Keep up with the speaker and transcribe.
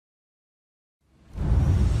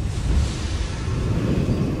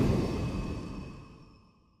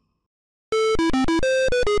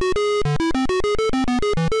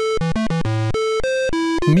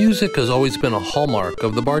Music has always been a hallmark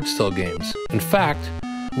of the Bardstell games. In fact,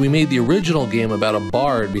 we made the original game about a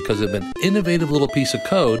bard because of an innovative little piece of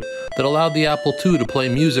code that allowed the Apple II to play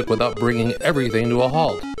music without bringing everything to a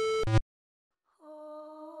halt.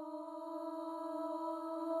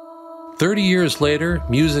 30 years later,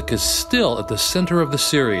 music is still at the center of the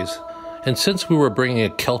series, and since we were bringing a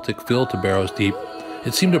Celtic feel to Barrows Deep,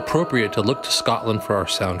 it seemed appropriate to look to Scotland for our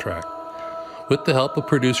soundtrack. With the help of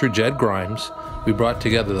producer Jed Grimes, we brought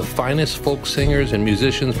together the finest folk singers and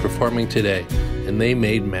musicians performing today, and they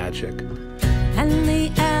made magic. In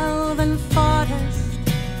the elven forest,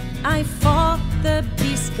 I fought the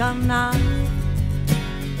beast gunner.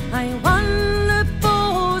 I won the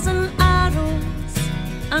bows and arrows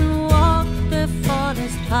and walked the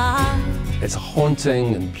forest path. It's a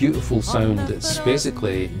haunting and beautiful sound that's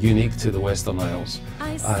basically unique to the Western Isles,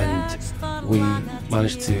 and we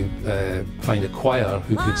managed to find a choir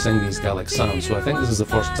who could sing these Gaelic psalms. So I think this is the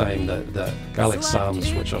first time that Gaelic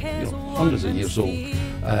psalms, which are hundreds of years old,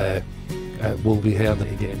 will be heard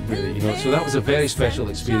again. Really, so that was a very special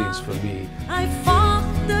experience for me. I fought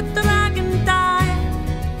the dragon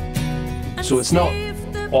died. So it's not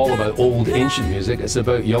all about old ancient music, it's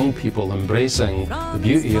about young people embracing the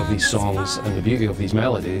beauty of these songs and the beauty of these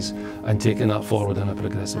melodies and taking that forward in a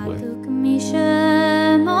progressive way.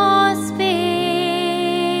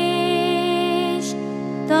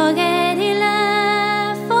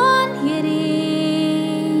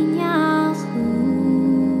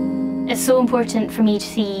 It's so important for me to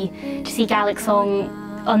see Gaelic song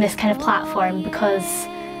on this kind of platform because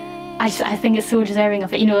I think it's so deserving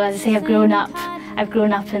of it. As I say, I've grown up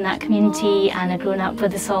in that community and I've grown up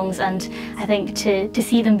with the songs, and I think to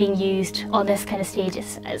see them being used on this kind of stage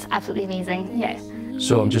is absolutely amazing. Yeah.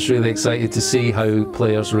 So I'm just really excited to see how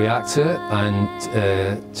players react to it and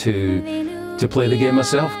to play the game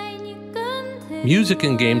myself. Music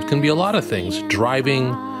in games can be a lot of things: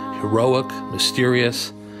 driving, heroic,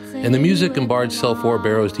 mysterious, and the music in Bardstell 4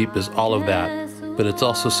 Barrows Deep is all of that, but it's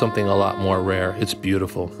also something a lot more rare. It's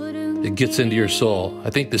beautiful. It gets into your soul. I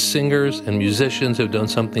think the singers and musicians have done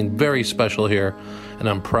something very special here, and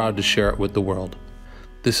I'm proud to share it with the world.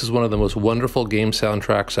 This is one of the most wonderful game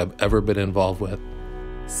soundtracks I've ever been involved with.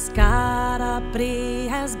 Skarabree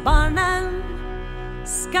is burning,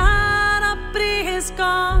 Skarabree is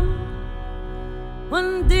gone.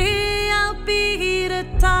 One day I'll be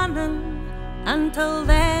returning, until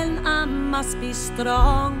then I must be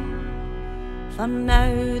strong. For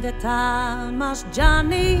now that I must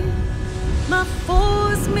journey, my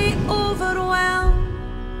foes may overwhelm,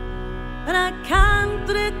 but I can't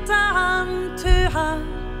return to her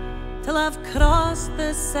till I've crossed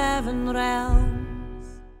the 7 realms.